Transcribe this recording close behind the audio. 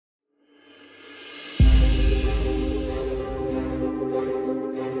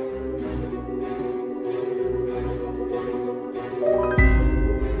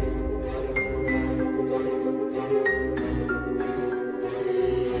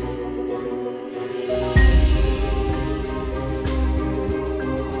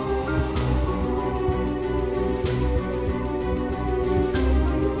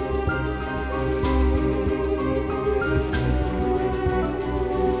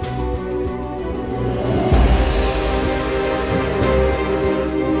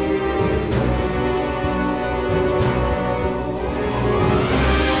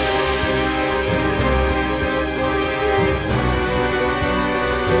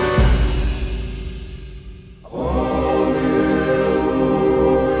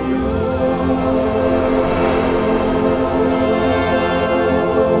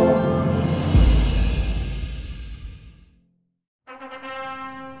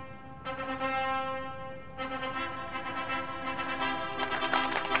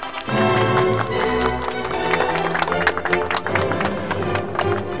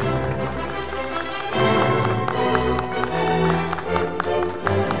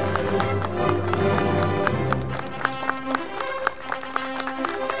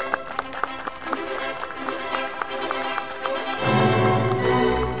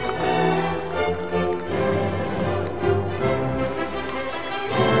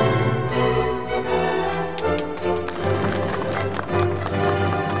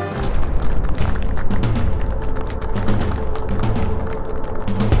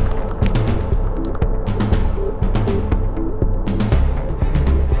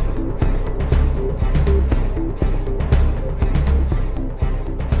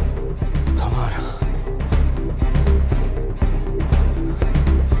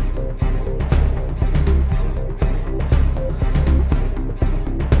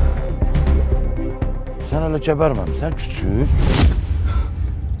Sən hələ gəbərməmisən, küçük.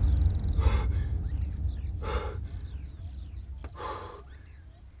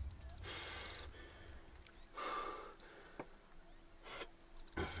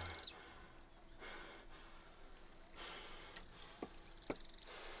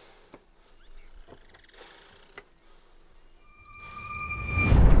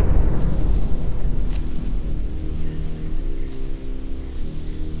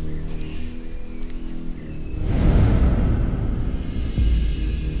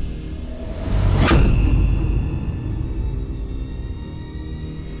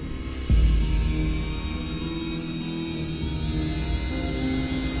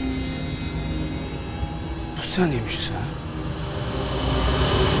 Sen yemişsin.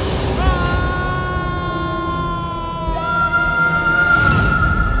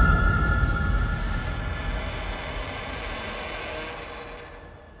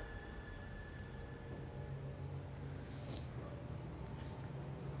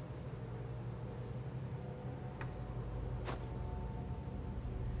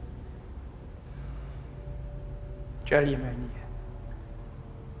 Gel yemeğini ye.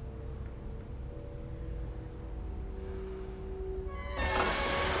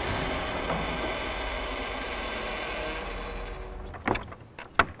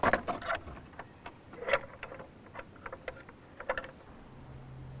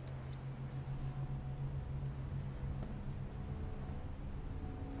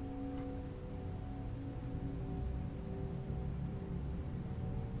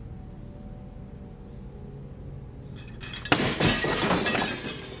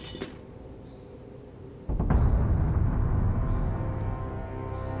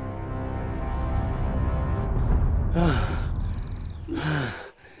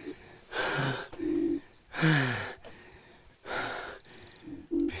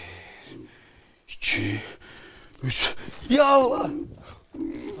 Ya Allah!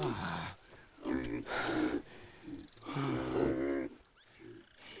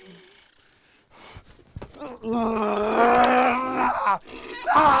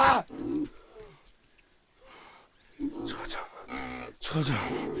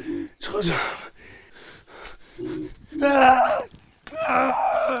 Çıkacağım.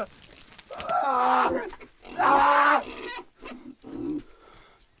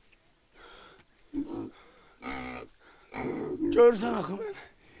 Görürsen akı beni.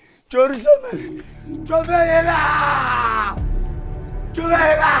 Görürsen beni. Köpeğine!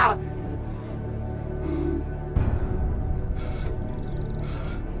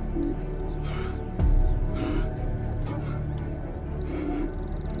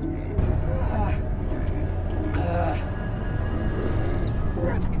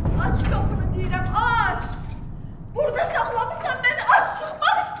 Aç kapını deyirəm, aç! Burada saxlamışsan beni, aç,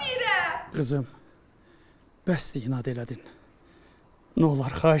 çıxmaq istəyirəm! Kızım, bəsdir inat elədin. Ne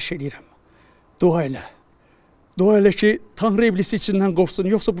olar, xahiş edirəm. Dua elə. Dua elə ki, Tanrı iblisi içindən qovsun,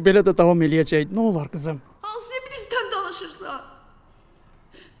 yoxsa bu belə də davam eləyəcək. Ne olar kızım? Hansı iblisdən danışırsan?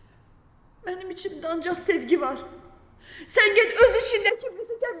 Mənim içimdə ancaq sevgi var. Sən get öz içindəki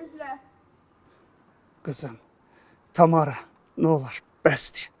iblisi təmizlə. Kızım, Tamara, ne olar,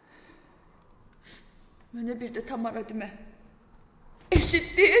 bəsdir. Mənə bir də Tamara demə.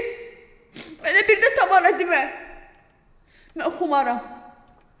 Eşitdin? Mənə bir də Tamara demə. Mən xumaram.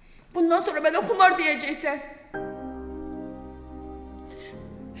 Bundan sonra mənə xumar deyəcəksən.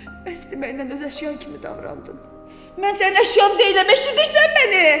 Bəs deməklə öz əşyan kimi davrandın. Mən sənin əşyan deyiləm, eşidirsən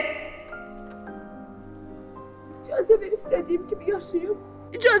məni? İcazə ver istədiyim kimi yaşayım.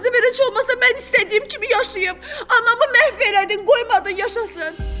 İcazə ver, heç olmasa mən istədiyim kimi yaşayım. Anamı məhv elədin, qoymadın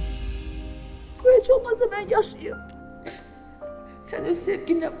yaşasın. Heç olmasa mən yaşayım. Sən öz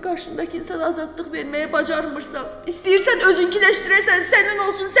sevginlə qarşındakı insana azadlıq verməyə bacarmırsan. İstəyirsən özünkiləşdirəsən, sənin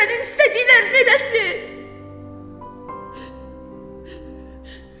olsun, sənin istədiklərin eləsin.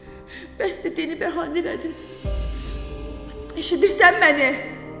 Bəs dediyini bəhanə elədin. Eşidirsən məni?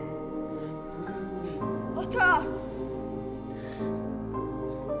 Ata!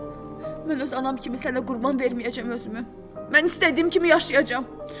 Mən öz anam kimi sənə qurban verməyəcəm özümü. Mən istədiyim kimi yaşayacağam.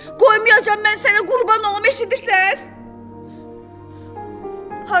 Qoymayacağam mən sənə qurban olum, eşidirsən?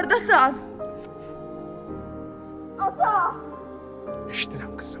 Hardasan? Ata!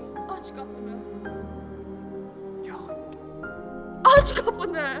 Eşidirəm kızım. Aç qapını. Yox. Aç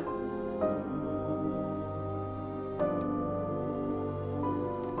qapını.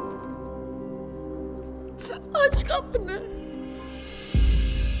 Aç qapını.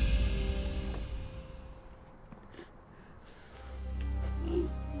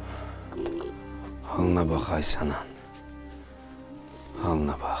 Halına bak Şeyx Sənan.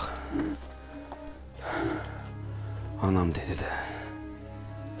 Halına bak. Anam dedi də.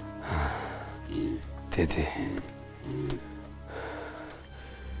 Dedi.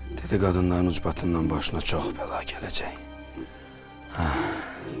 Dedi qadınların ucbatından başına çox bəla gələcək.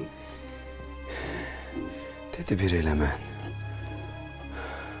 Dedi bir elə mən.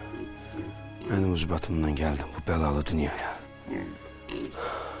 Mənim ucbatımdan gəldim bu bəlalı dünyaya.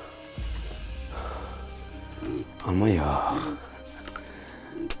 Amma yox.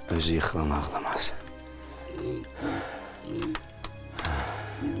 Özü yıxılan ağlamaz.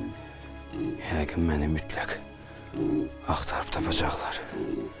 Yəqin məni mütləq axtarıb tapacaqlar.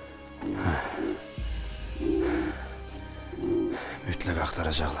 Mütləq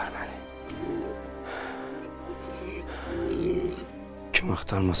axtaracaqlar məni. Kim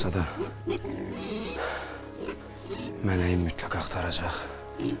axtarmasa da mələyim mütləq axtaracaq.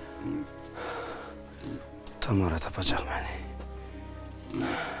 Tamara tapacaq məni.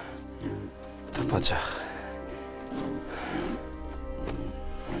 Tapacaq.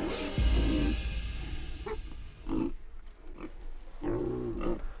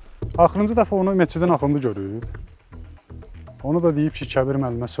 Axırıncı dəfə onu məscidin axırında görüb. Onu da deyib ki, Kəbir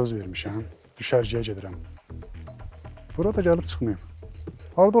müəllimə söz vermişəm, düşərgəyə gedirəm. Burada gəlib çıxmayıb.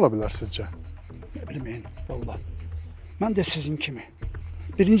 Harada ola bilər sizcə? Nə bilməyin, valla. Mən də sizin kimi.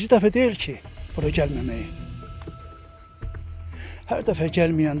 Birinci dəfə deyil ki, bura gəlməməyi. Hər dəfə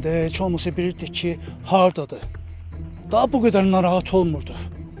gəlməyəndə heç olmasa bilirdik ki, hardadır. Daha bu qədər narahat olmurduq.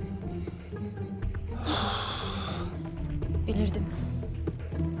 Bilirdim.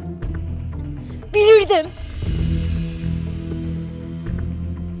 Bilirdim.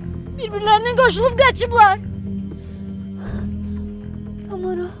 Birbirlerine koşulup kaçıplar.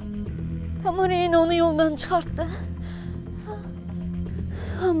 Tamara yine onu yoldan çıkarttı.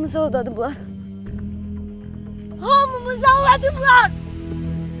 Hamımızı aldadılar. Hamımızı aldadılar.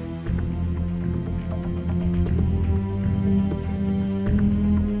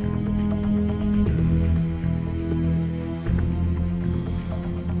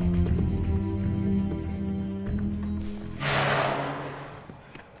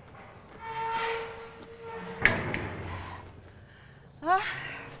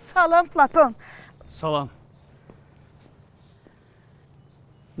 Salam Platon. Salam.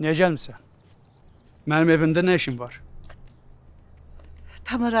 Niyə gəlmirsən? Mənim evimdə nə işin var?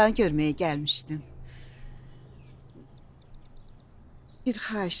 Tamaranı görmeye gelmiştim. Bir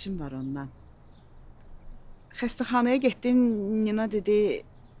xahişim var ondan. Xəstəxanaya getdim, Nina dedi,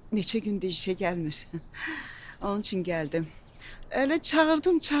 neçə gündür işe gelmir. Onun için geldim. Öyle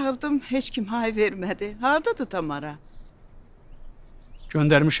çağırdım, heç kim hay vermedi. Hardadır Tamara?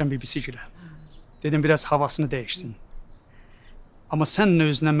 Göndərmişəm BBC-gilə. Dedim, biraz havasını dəyişsin. Amma sən nə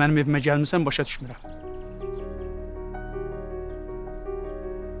özündən mənim evimə gəlmirsən, başa düşmürəm.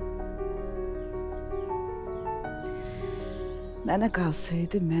 Mənə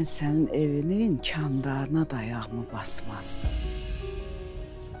qalsaydı, mən sənin evinin kandarına dayağımı basmazdım.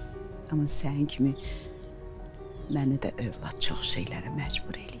 Amma sənin kimi məni də övlad çox şeylərə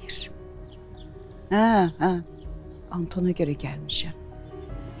məcbur eləyir. Hə, Antona görə gəlmişəm.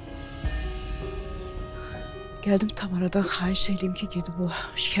 Geldim Tamara'dan xahiş edeyim ki, gedib o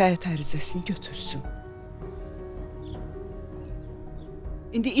şikayət ərizəsini götürsün.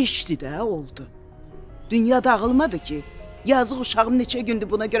 İndi işdi də, oldu. Dünya dağılmadı ki. Yazıq uşağım neçə gündür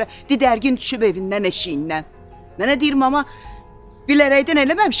buna görə didərgin düşüb evindən, eşiyindən. Mənə deyirəm, amma bilərəkdən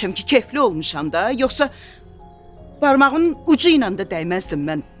eləməmişəm ki, kefli olmuşam da. Yoxsa barmağımın ucu ilə də dəyməzdim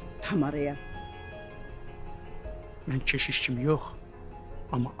mən Tamara'ya. Mən keşiş kimi yox,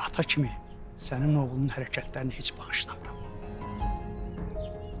 amma ata kimi sənin oğlunun hərəkətlərini heç bağışlamıram.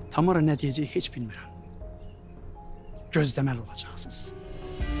 Tamara nə deyəcək heç bilmirəm. Gözləməli olacaqsınız.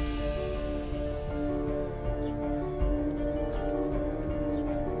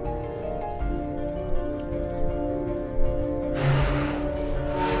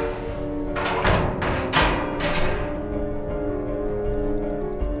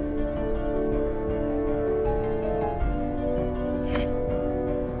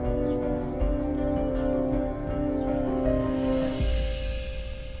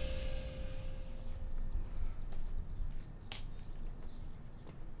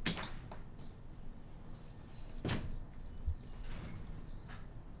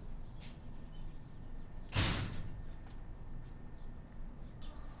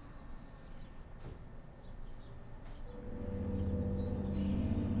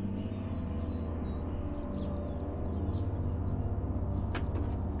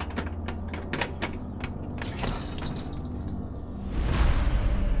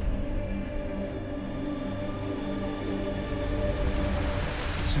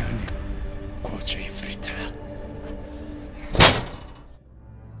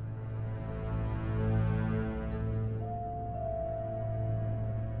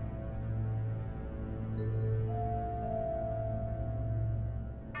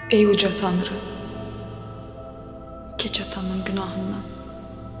 Ey uca Tanrı, keç atamın günahından.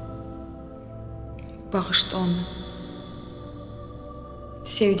 Bağışla onu.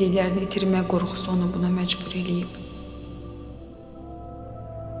 Sevdiklərini itirmək qorxusu onu buna məcbur eləyib.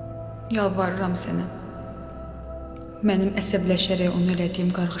 Yalvarıram sənə. Mənim əsəbləşərək onu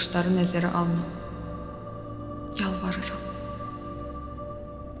elədiyim qarğışları nəzərə alma. Yalvarıram.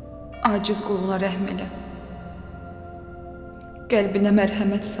 Aciz quluna rəhm elə. Qəlbinə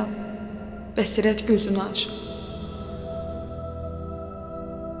mərhəmət sal. Bəsirət gözünü aç.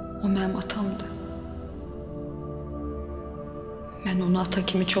 O mənim atamdır. Mən onu ata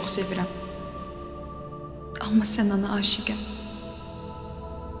kimi çox sevirəm. Amma Sənana aşiqəm.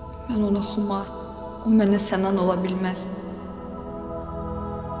 Mən ona xumar, o mənə Sənan ola bilməz.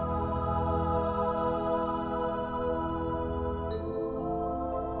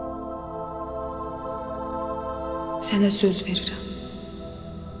 Sənə söz verirəm.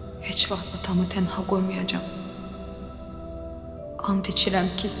 Heç vaxt atamı tənha qoymayacam. And içirəm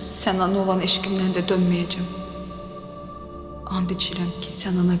ki, Sənana olan eşqimdən də dönməyəcəm. And içirəm ki,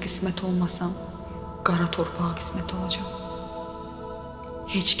 Sənana qismət olmasam, qara torpağa qismət olacam.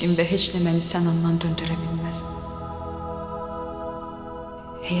 Heç kim və heç nə məni Sənandan döndürə bilməz.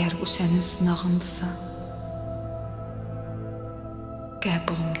 Əgər bu sənin sınağındısa,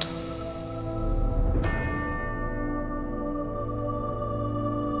 qəbulumdur.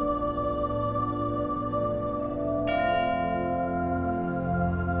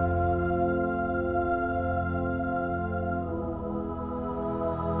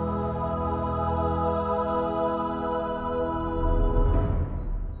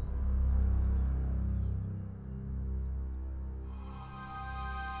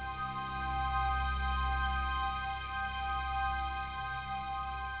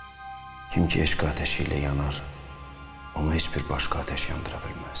 Kim ki eşq ateşi ilə yanar, ona heç bir başqa ateş yandıra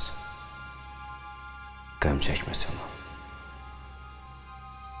bilməz. Qəm çəkmə Sənan.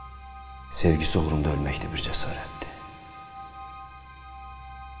 Sevgisi uğrunda ölmək də bir cəsarətdir.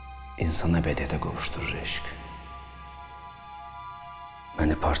 İnsan əbədiyyətə qovuşdurur eşq.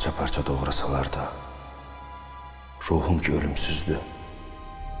 Məni parça-parça doğrasalar da, ruhum ki ölümsüzdür.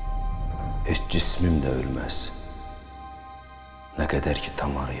 Heç cismim də ölməz. Nə qədər ki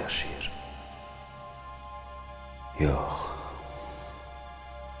damarı yaşayır. Yox.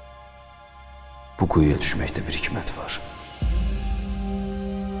 Bu quyuya düşməkdə bir hikmət var.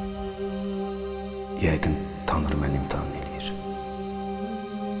 Yəqin Tanrı məni imtihan eləyir.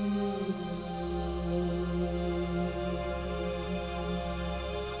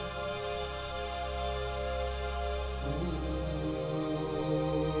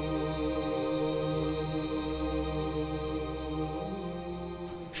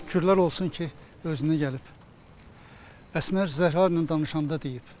 Şükürlər olsun ki, özünə gəlib. Əsmər Zəhra ilə danışanda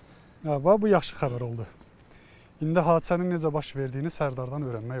deyib. Bu yaxşı xəbər oldu. İndi hadisənin necə baş verdiyini Sərdardan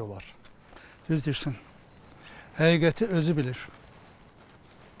öyrənmək olar. Düz deyirsən. Həqiqəti özü bilir.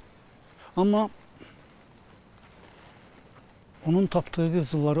 Amma onun tapdığı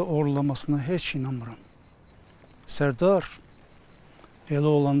qızılları oğurlamasına heç inanmıram. Sərdar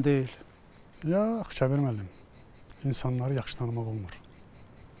elə olan deyil. Yox, Kəbir müəllim. İnsanları yaxşı tanımaq olmur.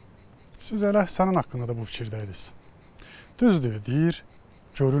 Siz elə sənin haqqında da bu fikirdəydiniz. Düzdür, deyir,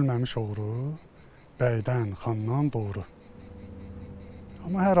 görülməmiş oğru, bəydən, xandan doğru.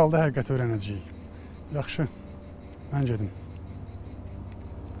 Amma hər halda həqiqət öyrənəcəyik. Yaxşı, mən gedim.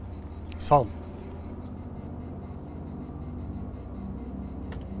 Sağ olun.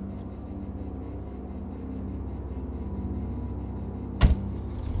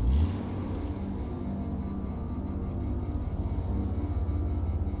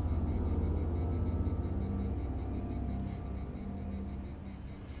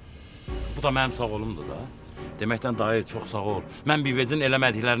 Bu da mənim sağ olumdur da. Deməkdən dayı, çox sağ ol. Mən bivecin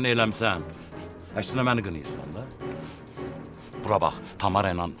eləmədiklərini eləmsən. Əksinə məni qınıyırsan da. Bura bax,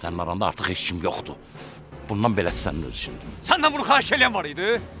 Tamara ilə sənin aranda artıq heç kim yoxdur. Bundan beləsi sənin öz işindir. Səndən bunu xahiş eləyən var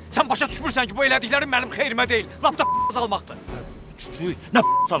idi. Sən başa düşmürsən ki, bu elədiklərin mənim xeyrimə deyil. Lap da salmaqdır. Küçük, nə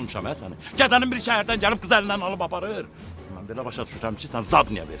salmışam hə səni? Gədənin bir şəhərdən gəlib qız əlindən alıb aparır. Mən belə başa düşürəm ki, sən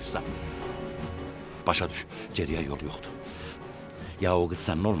zad niyə verirsən? Başa düş, geriyə yol yoxdur. Ya o qız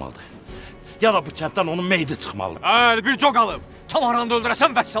sənin olmalıdır. Ya da bu kənddən onun meydi çıxmalı. Əli, bir cog alıb. Tamaranı da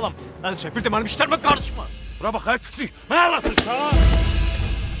öldürəsən vəssalam. Əli, bir də mənim işlərimə qarışma. Bura bax, hə, küçük, mənə anlatırsan.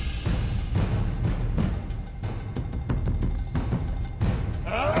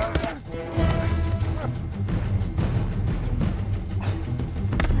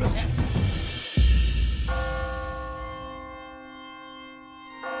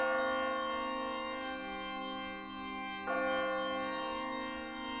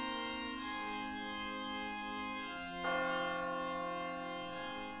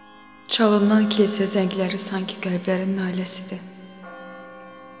 Çalınan kilsə zəngləri sanki qəlblərin nailəsidir.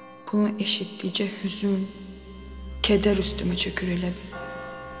 Bunu eşitdikcə hüzün, kədər üstümə çökür elə bil.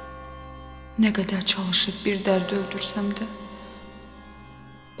 Nə qədər çalışıb bir dərdi öldürsəm də,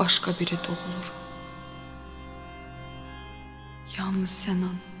 başqa biri doğulur. Yalnız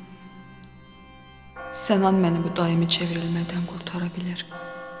Sənan. Sənan məni bu daimi çevrilmədən qurtara bilər.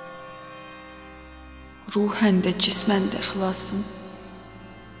 Ruhən də, cismən də xilasım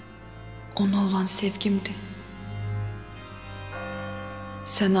ona olan sevgimdir.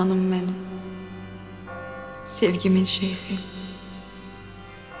 Sənanım mənim, sevgimin şeyxi.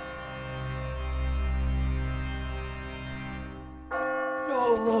 Ya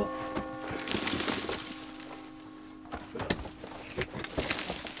Allah.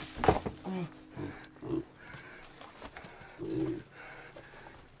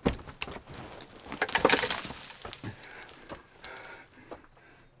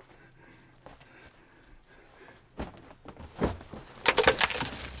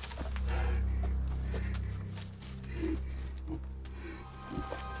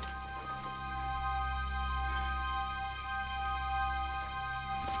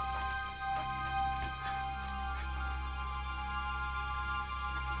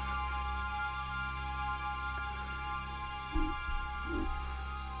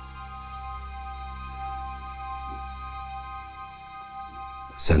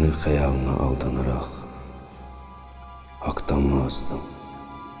 Sənin xəyalına aldanaraq haqdan azdım.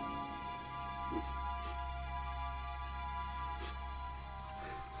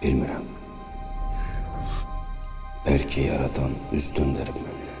 Bilmirəm. Bəlkə yaradan üz döndərib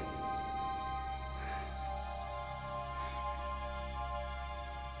mənə.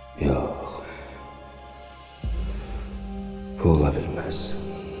 Yox. Bu ola bilməz.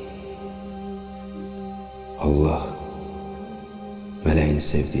 Allah mələyini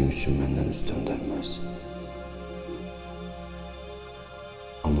sevdiyim üçün məndən üz döndərməz.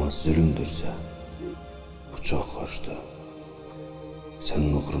 Amma zülümdürsə, bu çox xoşdur.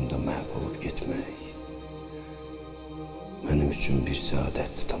 Sənin uğrunda məhv olub getmək mənim üçün bir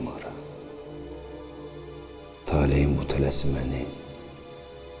səadətdir, Tamara. Taleyin bu tələsi məni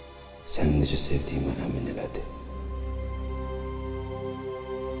səni necə sevdiyimə əmin elədi.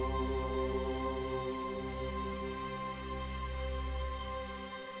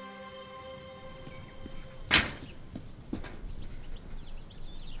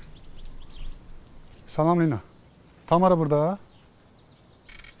 Salam Lina. Tamara burada.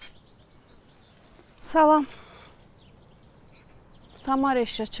 Salam. Tamara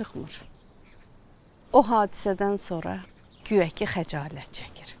işə çıxmır. O hadisədən sonra güya ki xəcalət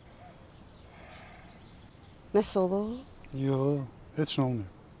çəkir. Nəsə olur? Yox, heç nə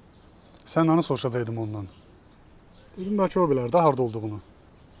olmuyor. Sən anı soruşacaqdım ondan. Dedim bəlkə o bilər də harda olduğunu.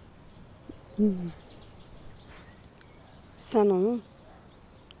 Sən onun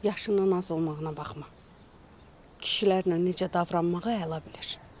yaşının az olmağına baxma. Kişilərlə necə davranmağı əla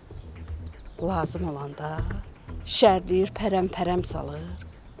bilir. Lazım olanda şərləyir, pərəm-pərəm salır.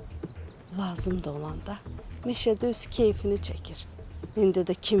 Lazım da olanda meşədə öz keyfini çəkir. İndi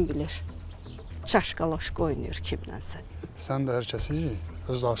də kim bilir, çaşqaloşqa oynayır kimlənsə. Sən də hər kəsi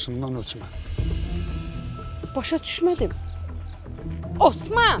öz aşından ölçmə. Başa düşmədim.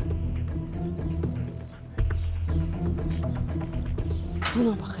 Osman!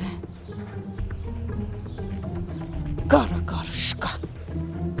 Buna bax, qara qarışqa.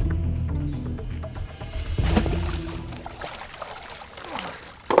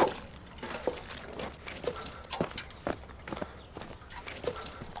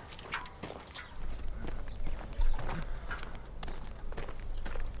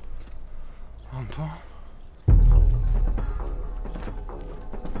 Anton.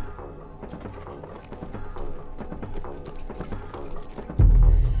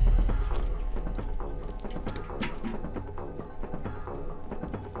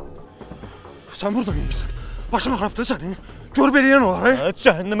 Sen burada neyirsən? Başın xarabdır sənin. Gör beləyən olar, he?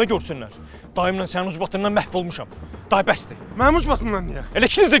 Cəhənnəmə görsünlər. Dayımla sənin ucbatından məhv olmuşam. Day bəsdir. Mənim ucbatımdan niyə? Elə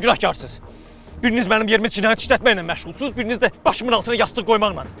ikiniz də günahkarsınız. Biriniz mənim yerimə cinayət işlətməklə məşğulsuz, biriniz də başımın altına yastıq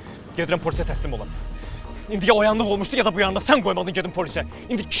qoymaqla. Gedirəm polisə təslim olam. İndi ya oyanlıq olmuşdu, ya da bu yanında sən qoymadın gedim polisə.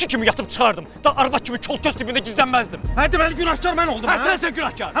 İndi kişi kimi yatıb çıxardım. Da arvad kimi kol-köz dibində gizlənməzdim. Hə, deməli günahkar mən oldum, hə? Sənsən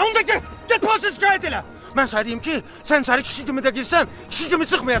günahkar. Hə, onda get. Get polisə şikayət elə. Mən sənə deyim ki, sən səni kişi kimi də girsən, kişi kimi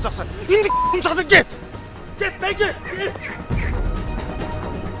sıxmayacaqsan. İndi çatır, get. Get, də get.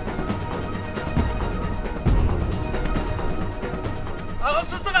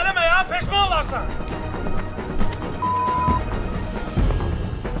 Ağılsızlıq eləmə ya, peşman olarsan.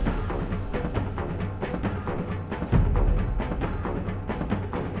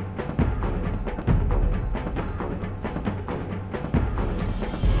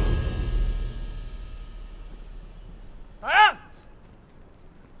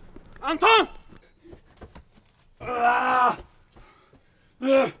 Anton! Buradan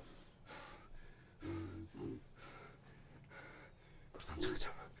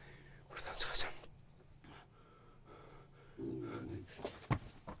çıkacağım. Buradan çıkacağım.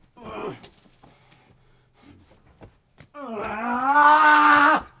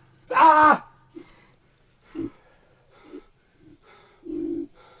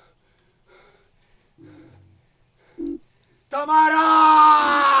 Tamara!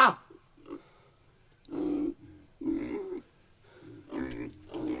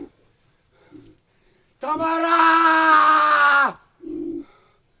 Tamara!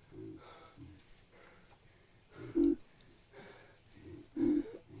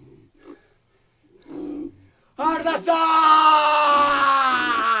 Haradasın?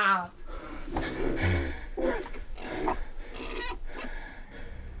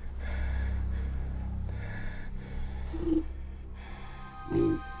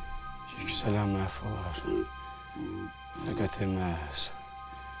 Yükselen məhv olar, fəqət ilməz.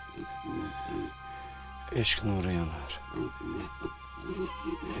 Eşq nuru yanar,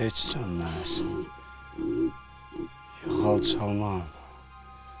 heç sönməz. Yox alçalmam,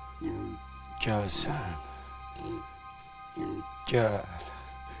 gəl sən, gəl.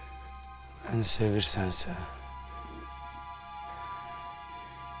 Məni sevirsənsə,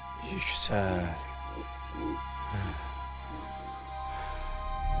 yüksəl.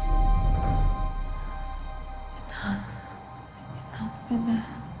 İnan mənə,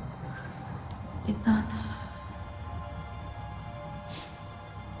 inan.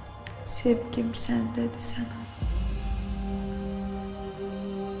 Sevgim səndədir Sənan.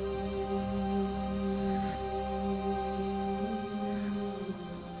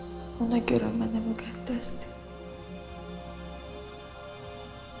 Ona görə mənə müqəddəsdir.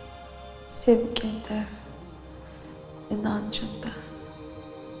 Sevgində, inancında.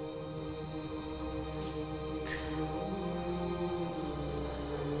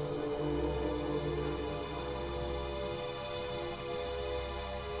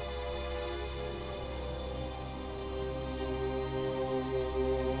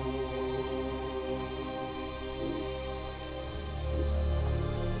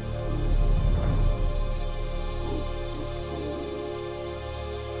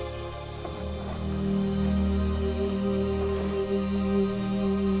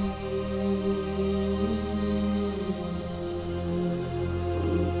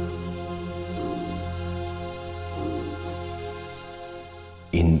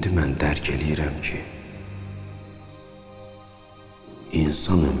 İndi mən dərk eləyirəm ki,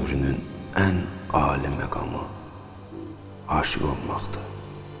 insan ömrünün ən ali məqamı aşıq olmaqdır.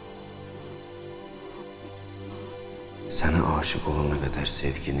 Sənə aşıq olana qədər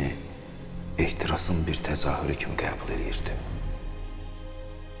sevgini ehtirasın bir təzahürü kimi qəbul edirdim.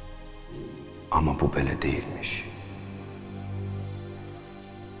 Amma bu belə deyilmiş.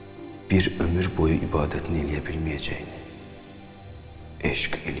 Bir ömür boyu ibadətini eləyə bilməyəcəyini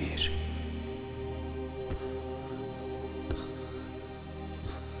eşq eləyir.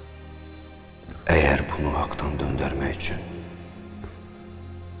 Əgər bunu haqdan döndərmək üçün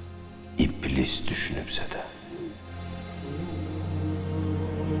iblis düşünübsə də,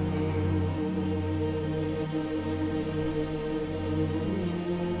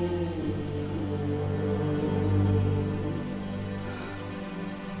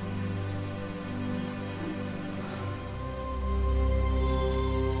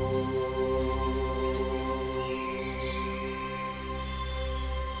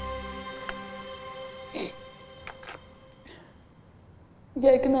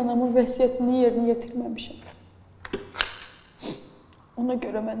 yəqin anamın vəsiyyətini yerinə yetirməmişəm. Ona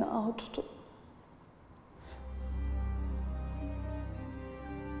görə mənə ah tutub.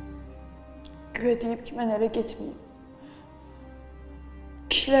 Güya deyib ki, mən ərə getməyim.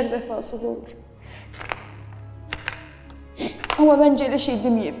 Kişilər vəfasız olur. Amma məncə elə şey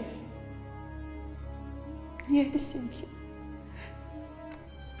deməyib. Niyə desin ki?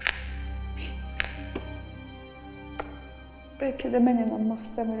 Bəlkə də mən inanmaq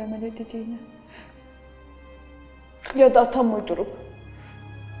istəmirəm elə dediyinə. Ya da atam uydurub.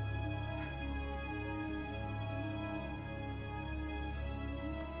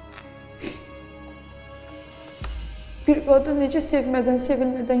 Bir qadın necə sevmədən,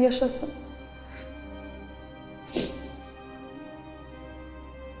 sevilmədən yaşasın?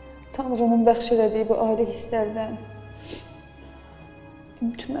 Tanrının bəxş elədiyi bu ali hisslərdən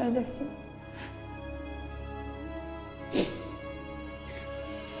imtina eləsin.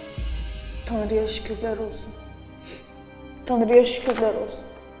 Tanrıya şükürlər olsun. Tanrıya şükürlər olsun.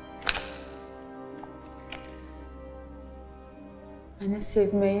 Mən Mənə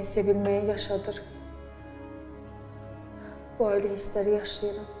sevməyi, sevilməyi yaşadır. Bu ailə hissləri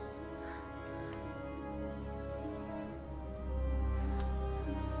yaşayıram.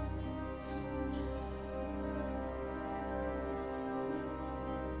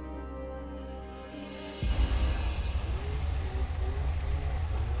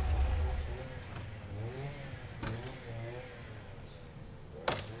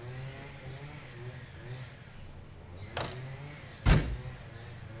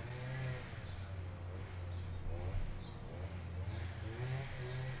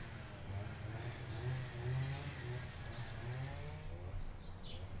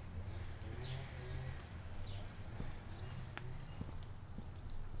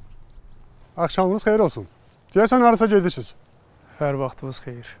 Axşamınız xeyir olsun. Deyəsən harasa gedirsiniz. Hər vaxtınız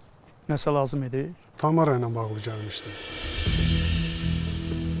xeyir. Nəsə lazım idi? Tamara ilə bağlı gəlmişdim.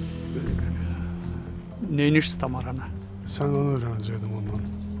 Neyinirsiniz Tamarana? Sən onu öyrənəcəkdim ondan.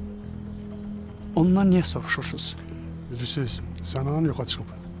 Ondan niyə soruşursunuz? Bilirsiniz, Sənan yoxa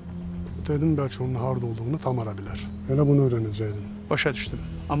çıxıb. Dedim bəlkə onun harada olduğunu Tamara bilər. Elə bunu öyrənəcəkdim. Başa düşdüm.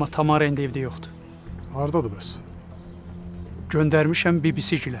 Amma Tamara indi evdə yoxdur. Haradadır bəs? Göndərmişəm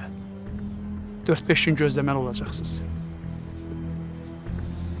BBC-gilə. 4-5 gün gözləməli olacaqsınız.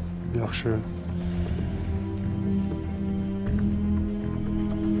 Yaxşı.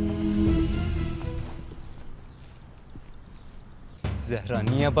 Zəhra,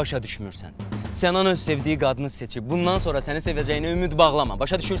 niyə başa düşmürsən? Sənan öz sevdiyi qadını seçib. Bundan sonra səni sevəcəyinə ümid bağlama.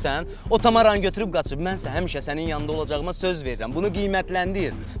 Başa düşürsən? O Tamaranı götürüb qaçıb. Mənsə həmişə sənin yanında olacağıma söz verirəm. Bunu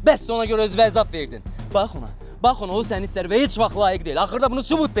qiymətləndir. Bəs ona görə öz vəzab verdin. Bax ona. Bax ona, o səni istər və heç vaxt layiq deyil. Axırda bunu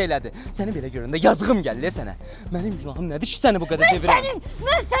sübut da elədi. Səni belə görəndə yazığım gəlir sənə. Mənim günahım nədir ki, səni bu qədər sevirəm?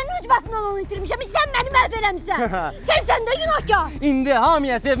 Mən sənin ucbatından onu itirmişəm. Sən məni məhv eləmişsən. Sən səndə günahkar. İndi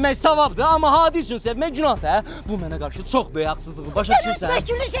hamıya sevmək savabdır, amma Hadi üçün sevmək günahdır. Bu mənə qarşı çox böyük haqsızlıqdır. Başa düşürsən? Sən öz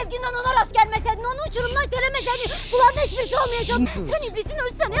məşğullu sevgindən ona rast gəlməsəydin, onu uçurumdan itələməsəydin, bunların heç birisi olmayacaq. Sən iblisin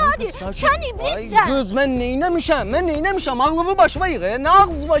özsən, Hadi. Sən iblissən. Göz, mən neynəmişəm? Mən neynəmişəm? Ağlımı başıma yığ. Nə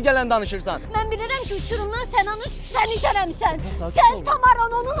ağzıma gələn danışırsan? Mən bilirəm ki, uçurumdan sən itələmsən. Sən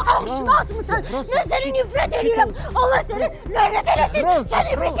Tamaranı onun ağışına atmışsan. Mən səni nifrət edirəm. Allah səni lənət eləsin. Sən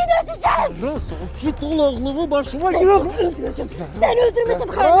iblisin özüsən. Sakit ol, ağlımı başıma yığ. Səni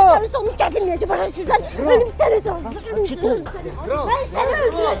öldürməsəm xəyanətlərin sonu kəsilməyəcək. Başa düşürsən? Ölüm səni sağ. Sakit ol. Mən səni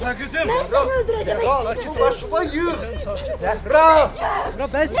öldürəcəm. Mən səni öldürəcəm. Sakit başıma yığ. Zəhra.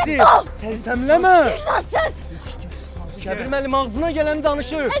 Zəhra, bəsdir. Sərsəmləmə. Vicdansız. Kəbir müəllim ağzına gələni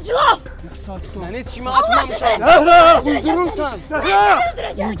danışır. Əclaf. Sakit ol. Mən heç kimi atmamışam. Zəhra! Uydurursan.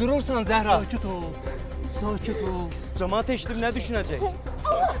 Zəhra! Uydurursan Zəhra. Sakit ol. Sakit ol. Cəmaat eşidib nə düşünəcək?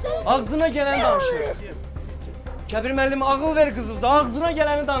 Ağzına gələni danışır. Kəbir müəllim ağıl ver qızımıza. Ağzına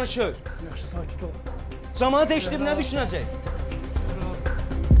gələni danışır. Yaxşı, sakit ol. Cəmaat eşidib nə düşünəcək?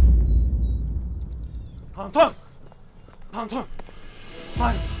 Anton! Anton!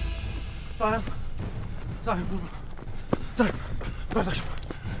 Dayan! Dayan! Dayan, qurban! Dayan! Qardaşım,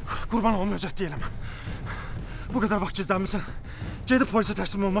 qurban olma, özət deyiləm. Bu qədər vaxt gizlənmirsən, gedib polisə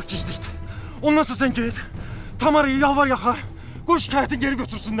təslim olmaq gizlikdir. Ondan sonra sən ged, Tamara'yı yalvar yaxar, qoy şikayətin geri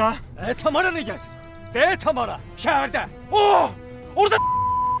götürsün də. Tamara nə gəlsin? Tamara, şəhərdə. Orada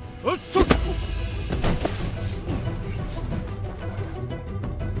Ölsün!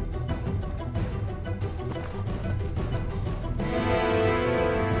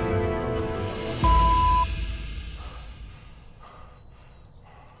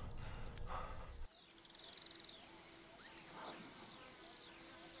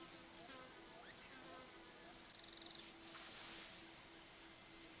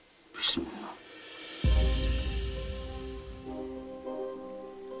 Bismillah.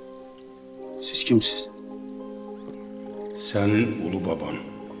 Siz kimsiniz? Sənin ulu baban.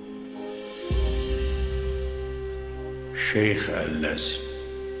 Şeyx Əlləz.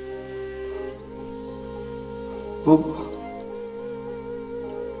 Baba.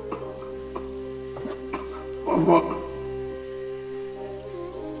 Baba.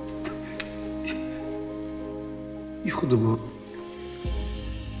 Yuxudur bu.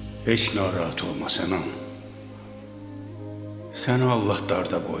 Heç narahat olma Sənan. Səni Allah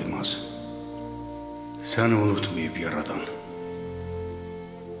darda qoymaz. Səni unutmayıb yaradan.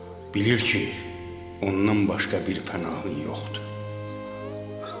 Bilir ki, ondan başqa bir pənahın yoxdur.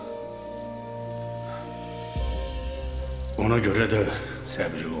 Ona görə də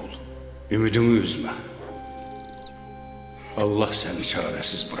səbrli ol. Ümidini üzmə. Allah səni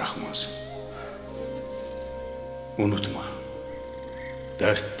çarəsiz buraxmaz. Unutma.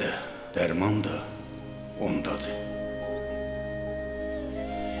 Dərd də, dərman da ondadır.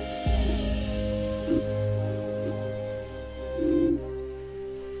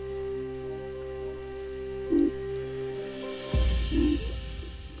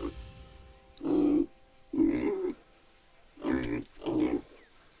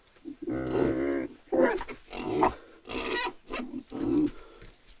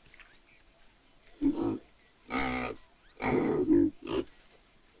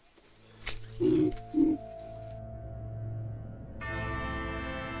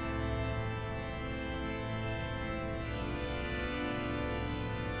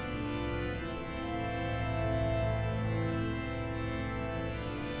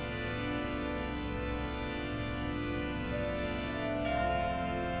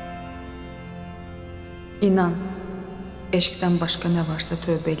 İnan, eşqdən başqa nə varsa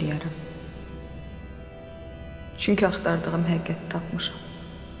tövbə eləyərəm. Çünki axtardığım həqiqəti tapmışam.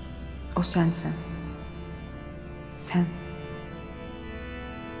 O sənsən. Sən.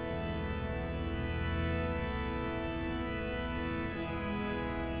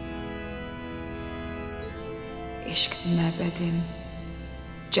 Eşqdir məbədim,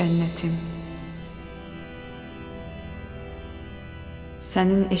 cənnətim.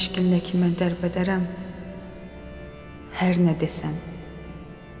 Sənin eşqinlə ki mən dərbədərəm, hər nə desən,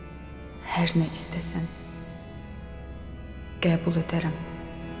 hər nə istəsən, qəbul edərəm.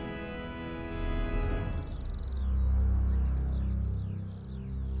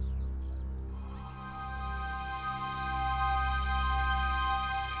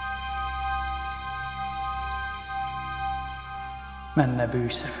 Mən nə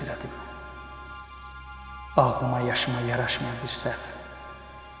böyük səhv elədim. Ağlıma, yaşıma yaraşmayan bir səhv.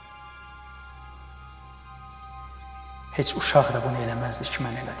 Heç uşaq da bunu eləməzdi ki,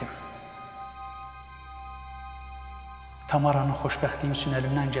 mən elədim. Tamaranın xoşbəxtliyi üçün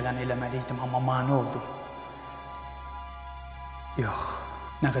əlimdən gələn eləməliydim, amma mane oldu. Yox,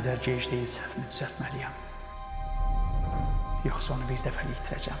 nə qədər gec deyil səhvimi düzəltməliyəm. Yoxsa onu bir dəfəli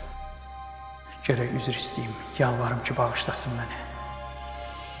itirəcəm. Gərək üzr istəyim, yalvarım ki, bağışlasın məni.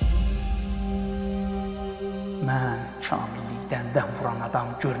 Mən kamillikdən dəm vuran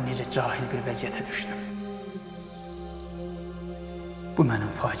adam gör necə cahil bir vəziyyətə düşdüm. Bu mənim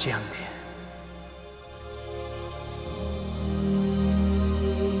faciəmdir.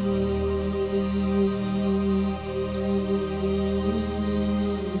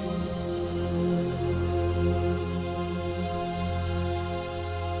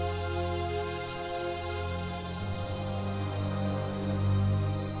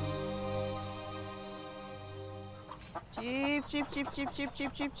 Cip cip cip cip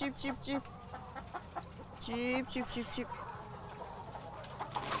cip cip cip cip cip. Cip cip cip cip.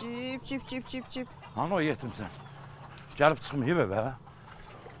 Cip cip cip cip cip. Hani o yetimsən? Gəlib çıxmayıb evə.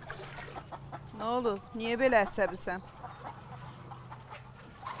 Nə oldu? Niyə belə əsəbisən?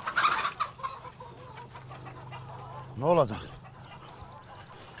 Nə olacaq?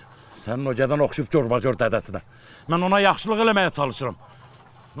 Sənin o gədən oxşayıb gör dədəsinə. Mən ona yaxşılıq eləməyə çalışıram.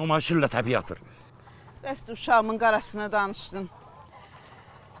 Amma şillə təbii yatır. Bəs uşağımın qarasına danışdın.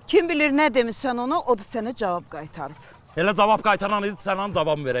 Kim bilir nə demişsən ona, o da sənə cavab qaytarıb. Elə cavab qaytaran idi, sənə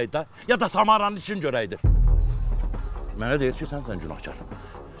cavab verəydi də. Ya da Tamaranın işini görəydi. Mənə deyir ki, sən günahkar.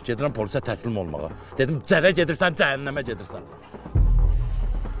 Gedirəm polisə təslim olmağa. Dedim, cərə gedirsən, cəhənnəmə gedirsən.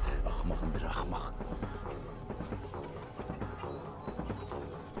 Axmaqın biri axmaq.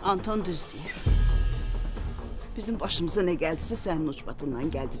 Anton düz deyir. Bizim başımıza nə gəldisə sənin ucbatından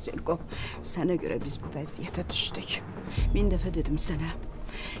gəldi Selko. Sənə görə biz bu vəziyyətə düşdük. 1000 dəfə dedim sənə.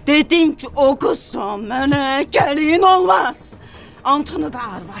 Dedim ki o qızdan mənə gəlin olmaz. Antonu da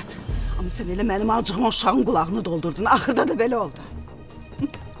arvad. Amma sən elə mənim acığıma uşağın qulağını doldurdun. Axırda da belə oldu.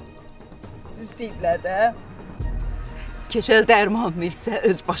 Düz deyiblər də. Keçəl dərman bilsə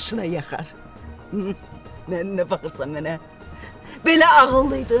öz başına yaxar. Mən nə baxırsan mənə? Belə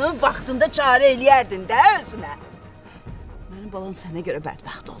ağıllıydın, vaxtında çarə eləyərdin də özünə. Mənim balam sənə görə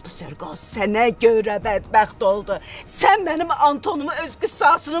bədbəxt oldu, Sergo. Sənə görə bədbəxt oldu. Sən mənim Antonumu öz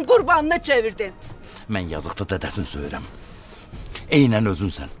qısasının qurbanına çevirdin. Mən yazıqda dədəsini söyürəm. Eynən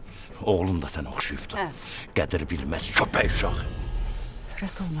özünsən. Oğlun da sənə oxşuyubdur. Qədir bilməz, köpək uşaq.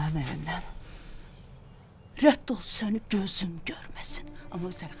 Rədd ol mənim evimdən. Rədd ol, səni gözüm görməsin. Amma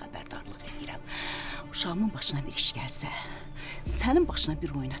sənə xəbərdarlıq edirəm. Uşağımın başına bir iş gəlsə, sənin başına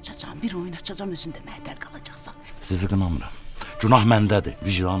bir oyun açacağam, özün də məhdər qalacaqsan. Sizi qınamıram. Günah məndədir,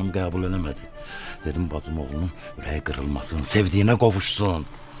 vicdanım qəbul eləmədi. Dedim, bacım oğlunun ürəyi qırılmasın, sevdiyinə qovuşsun.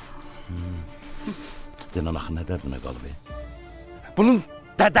 Denən axı nə dərdinə qalıb? Bunun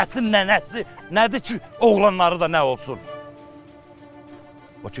dədəsi, nənəsi nədir ki, oğlanları da nə olsun?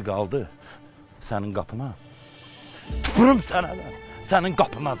 O ki qaldı sənin qapına. Tüpürüm sənə də, sənin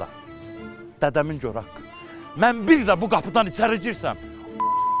qapına da. Dədəmin gör haqqı. Mən bir də bu qapıdan içəri girsəm,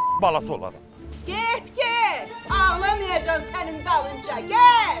 balası olaram. Get, ağlamayacağım sənin dalınca,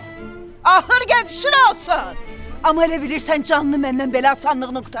 get. Ahır gedişin olsun. Amma elə bilirsən canını məndən belə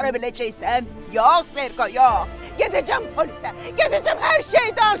asanlığını qutara biləcəksən? Yox, Sergo, yox. Gedəcəm polisə, gedəcəm hər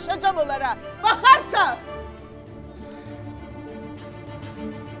şeyi danışacağım onlara. Baxarsan.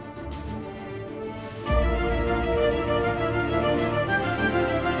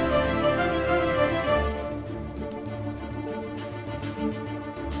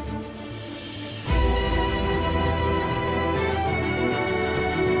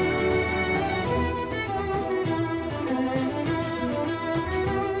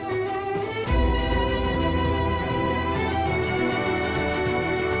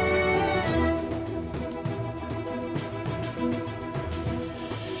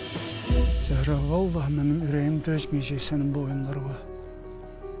 Zəhra, vallahi mənim ürəyim dözməyəcək sənin bu oyunlarına.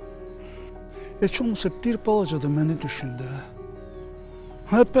 Heç olmasa bir balaca da məni düşün də.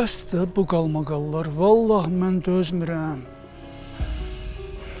 Hə, bəsdir bu qalmaqallar, vallahi mən dözmürəm.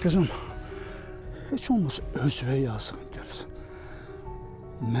 Qızım, heç olmasa özünə yazığın gəlsin.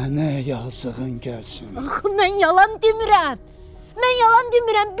 Mənə yazığın gəlsin. Axı, mən yalan demirəm. Mən yalan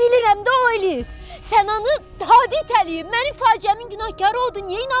demirəm, bilirəm də o eləyib. Sənanı hadi itəliyib, mənim faciəmin günahkarı oldu.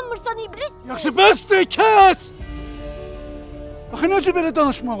 Niyə inanmırsan iblis? Yaxşı, bəsdir, kəs! Axı, necə belə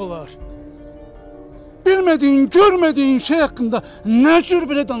danışmaq olar? Bilmədiyin, görmədiyin şey haqqında nə cür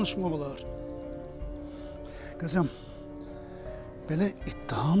belə danışmaq olar? Qızım, belə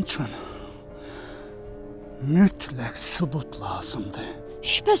ittiham üçün mütləq sübut lazımdır.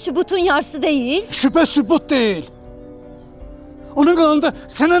 Şübhə sübutun yarısı deyil. Şübhə sübut deyil. Onun qalanda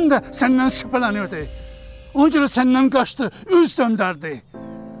sənin də səndən şübhələnirdi. Ona görə səndən qaçdı, üz döndərdi.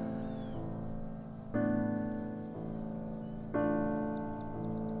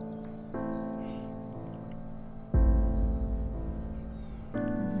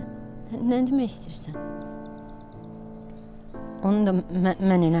 Nə demək istəyirsən? Onu da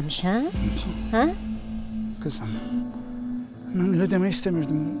mən eləmişəm, hə? Qızım, mən elə demək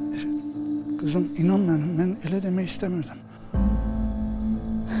istəmirdim. Qızım, inan mənim, mən elə demək istəmirdim.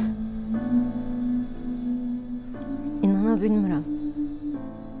 İnana bilmirəm.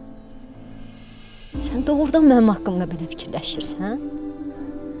 Sən doğrudan mənim haqqımda belə fikirləşirsən?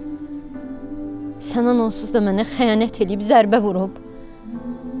 Sənan onsuz da mənə xəyanət edib, zərbə vurub.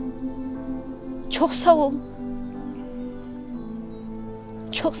 Çox sağ ol.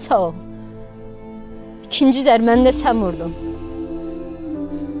 Çox sağ ol. İkinci zərbəni də sən vurdun.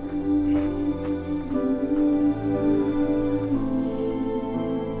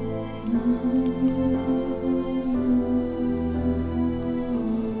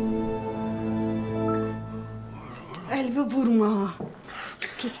 Əlvi vurma.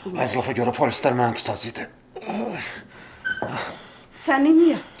 Tut bunu. Əzlafa görə polislər məni tutacaqdı. Səni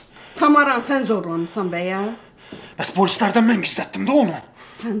niyə? Tamaran sən zorlamısan bəyə? Bəs polislərdən mən gizlətdim də onu.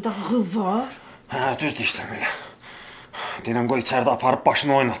 Səndə ağıl var. Hə, düz deyirsən elə. Deyirəm, qoy içəridə aparıb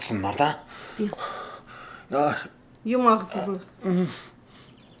başını oynatsınlar da. Yavaş. Yum ağzını.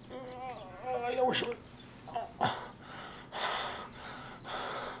 Yavaş.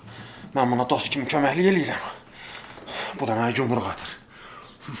 Mən buna dost kimi köməklik eləyirəm. Bu da mənə yumruq atır.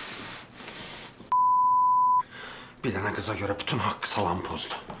 Bir dənə qıza görə bütün haqqı salam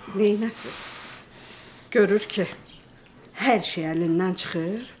pozdu. Neynəsin? Görür ki, hər şey əlindən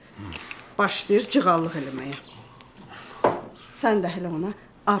çıxır, başlayır cığallıq eləməyə. Sən də hələ ona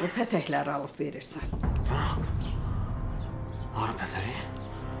arı pətəkləri alıb verirsən. Arı pətəyi?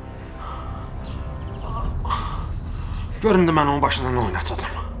 Görün də mən onun başından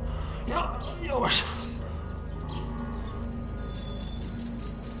oynatacağım. Yavaş.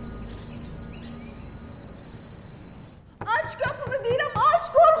 Aç qapını deyirəm, aç,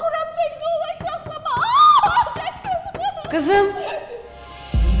 qorxuram, tək nə olar saxlama. Aç qapını. Qızım.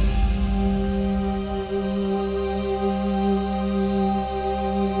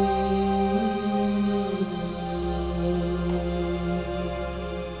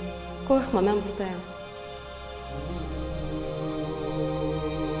 Qorxma, mən buradayam.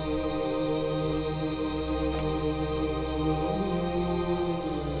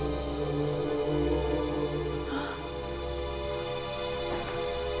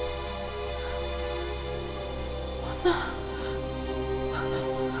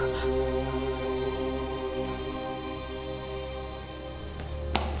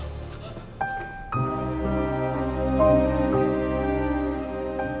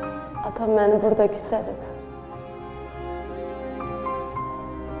 Atam məni burada gizlədib.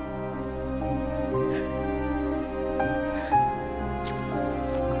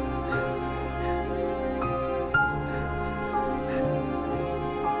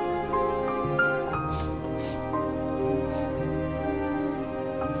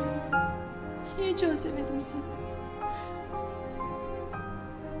 Niyə icazə vermirsən?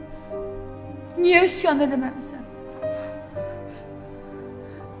 Niyə üsyan eləməmisən?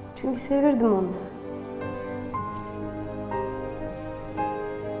 Çünki sevirdim onu.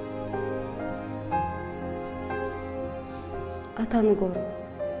 Atanı qoru.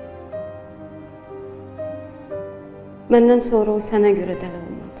 Məndən sonra o sənə görə dəli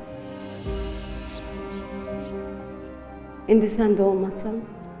olmadı. İndi sən də olmasan,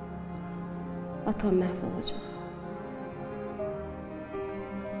 atam məhv olacaq.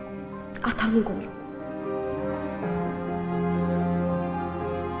 Atanı qoru.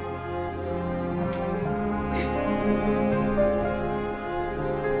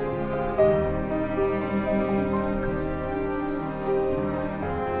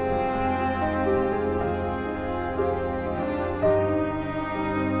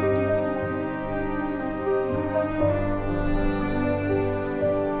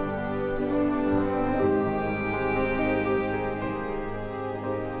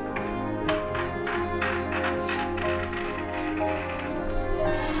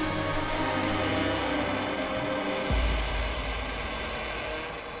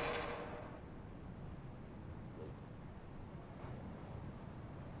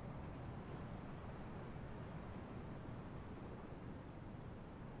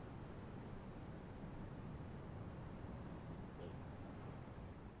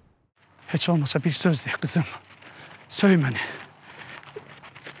 Heç olmasa bir söz de qızım. Söy məni.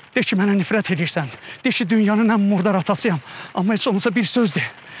 De ki, mənə nifrət edirsən. De ki, dünyanın ən murdar atasıyam. Amma heç olmasa bir söz de.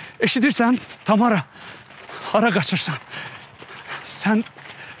 Eşidirsən, Tamara? Hara qaçırsan?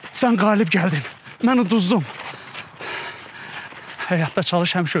 Sən qalib gəldin. Mən uduzdum. Həyatda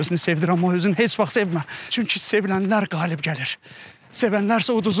çalış, həmişə özünü sevdir, amma özünü heç vaxt sevmə. Çünki sevilənlər qalib gəlir.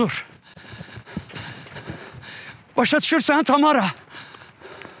 Sevənlərsə uduzur. Başa düşürsən, Tamara?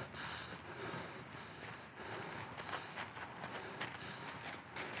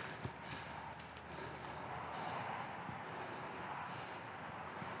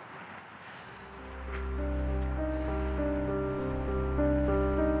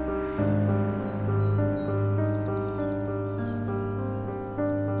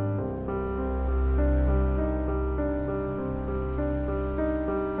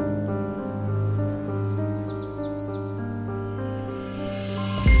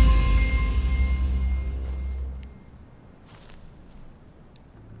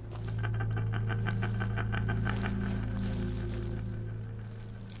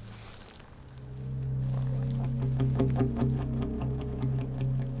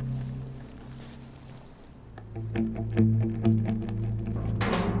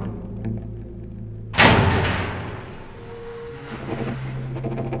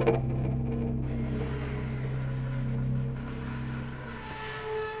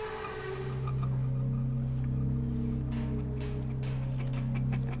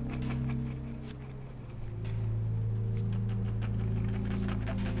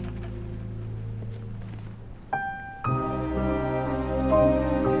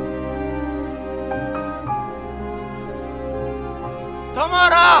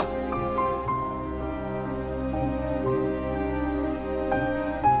 Tamara!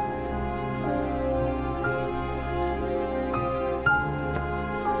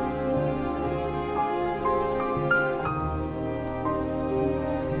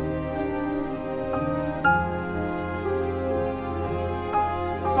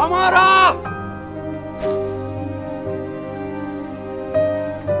 Tamara!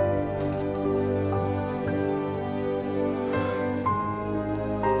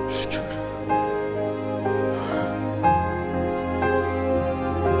 Şükür.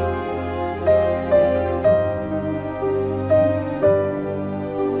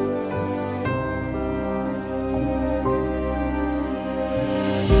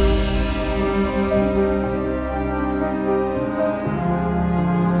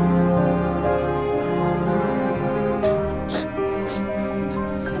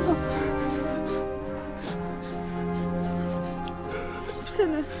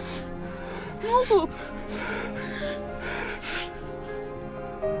 Seni. Ne oldu?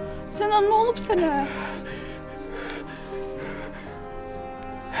 Sənan, ne olub sənə?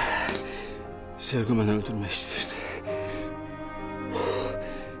 Serqo məni öldürmək istəyirdi.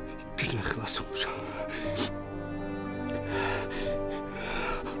 Güclə xilas olmuşam.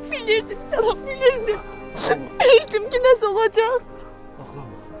 Bilirdim Sənan, bilirdim. Bilirdim ki, nəsə olacaq.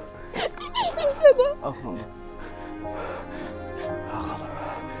 Ağlama. Demişdim sənə. Ağlama.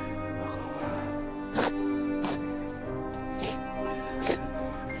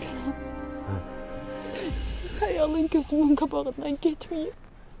 Xəyalın gözümün qabağından getməyib.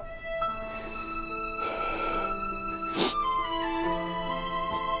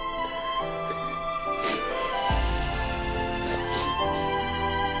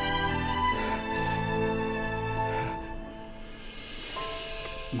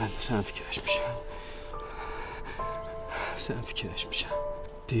 Mən də sənə fikirləşmişəm. Sənə fikirləşmişəm.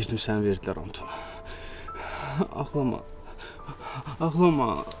 Deyirdim, səni verdilər Antona. Ağlama. Ağlama.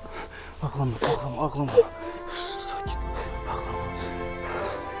 Ağlama, ağlama, ağlama. Sakin, ağlama.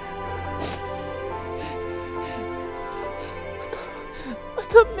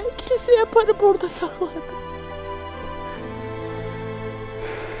 Atam beni kiliseye aparıp orada sakladı.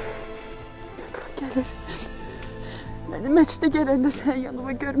 Yadına gelir. Beni meçte gelende sen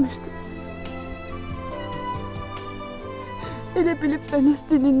yanıma görmüştün. Elə bilip ben öz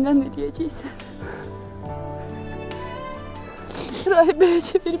dilinden eləyəcəksən. Rahibəyə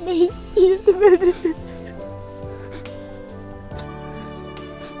çevirmeyi istəyirdim edildim.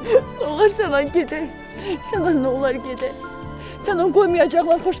 Ne olar Sənan gedək. Sənan ne olar gedək. Sənan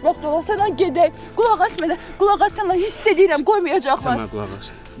qoymayacaqlar xoşbaxt olar. Sənan gedək. Qulaq as mənə. Qulaq as, Sənan hiss edirəm qoymayacaqlar. Sən mənə qulaq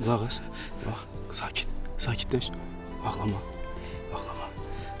as. Qulaq as. Bax, sakit. Sakitləş. Ağlama. Ağlama.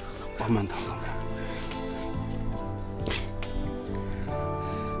 Bax, mən də ağlamıram.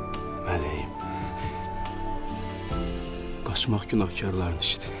 Mələyim. Qaçmaq günahkarların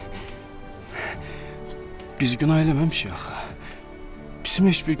işidir. Biz günah eləməmişik axı. Biz Bizim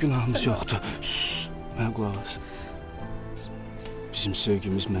heç bir günahımız yoxdur. Sus, mənə qulaq as. Bizim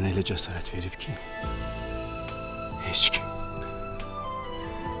sevgimiz mənə elə cəsarət verib ki, heç kim,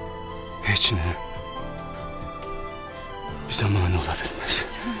 heç nə bizə mane ola bilməz.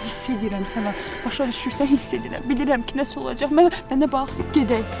 Hiss edirəm sənə, başa düşürsən, hiss edirəm. Bilirəm ki, nəsə olacaq. Mənə bax,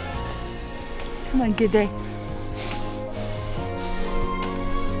 gedək. Sənan, gedək.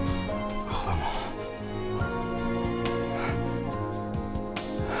 Ağlama.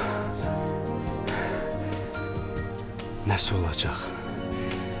 Nəsə olacaq.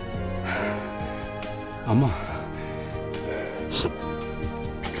 Amma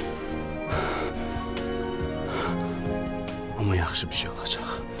yaxşı bir şey olacaq.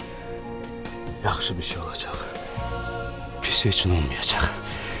 Yaxşı bir şey olacaq. Pis heç nə olmayacaq.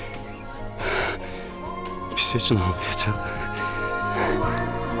 Pis heç nə olmayacaq.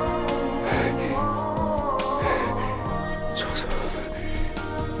 Çox sağ ol.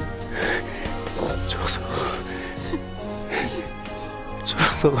 Çox sağ ol. Çox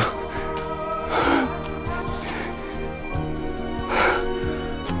sağ ol.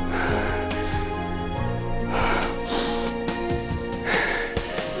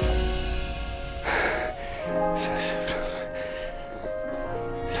 Səni sevirəm.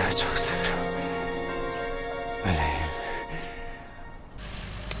 Səni çox sevirəm. Mələyim.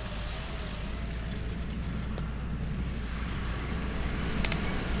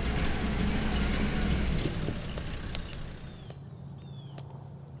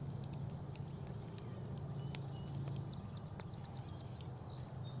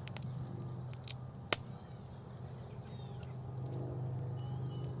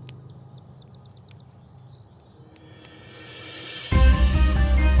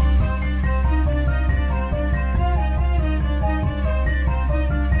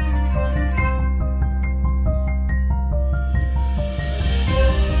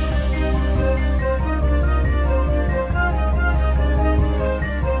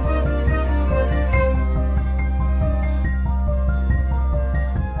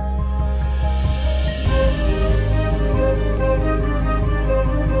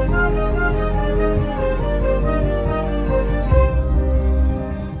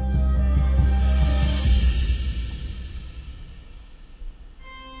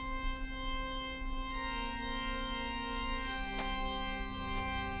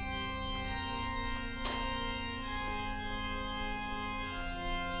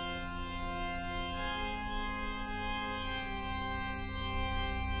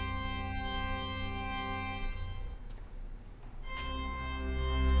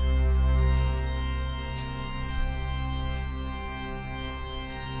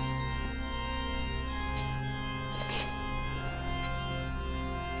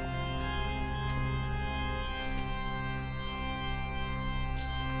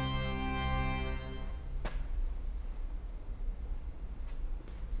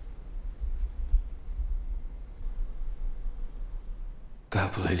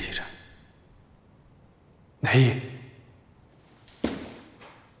 Qəbul edirəm. Nəyi?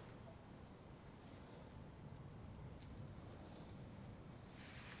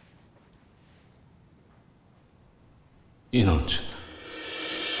 İnancın.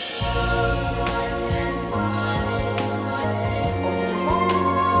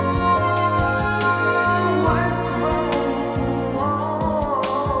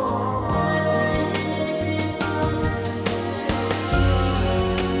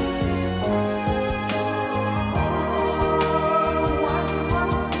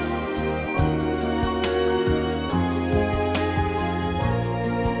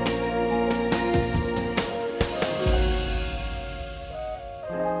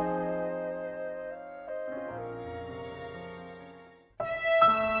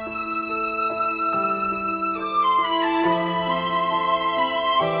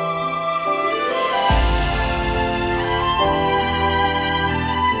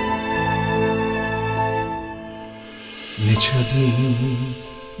 Neçə din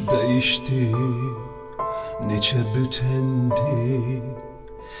dəyişdi, neçə bütendi,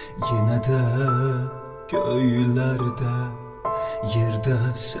 yenə də göylərdə, yerdə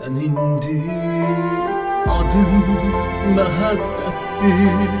sənindi. Adın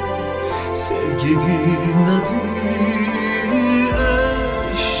məhəbbətdir, sevgidir nədir?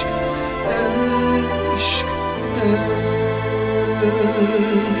 Eşq, eşq,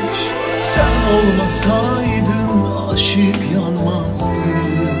 eşq. Sen olmasaydın aşık yanmazdı,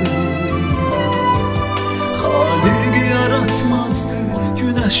 Halik yaratmazdı,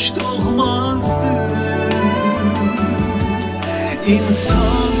 güneş doğmazdı.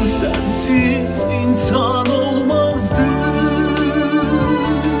 İnsan sensiz insan olmazdı.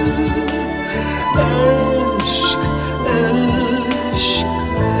 Eşk, eşk,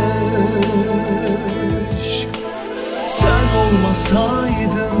 eşk. Sen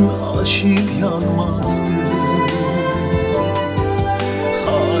olmasaydın aşık yanmazdı.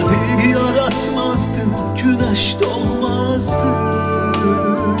 Halik yaratmazdı, güneş doğmazdı.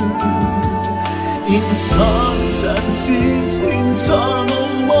 İnsan sensiz insan olmaz.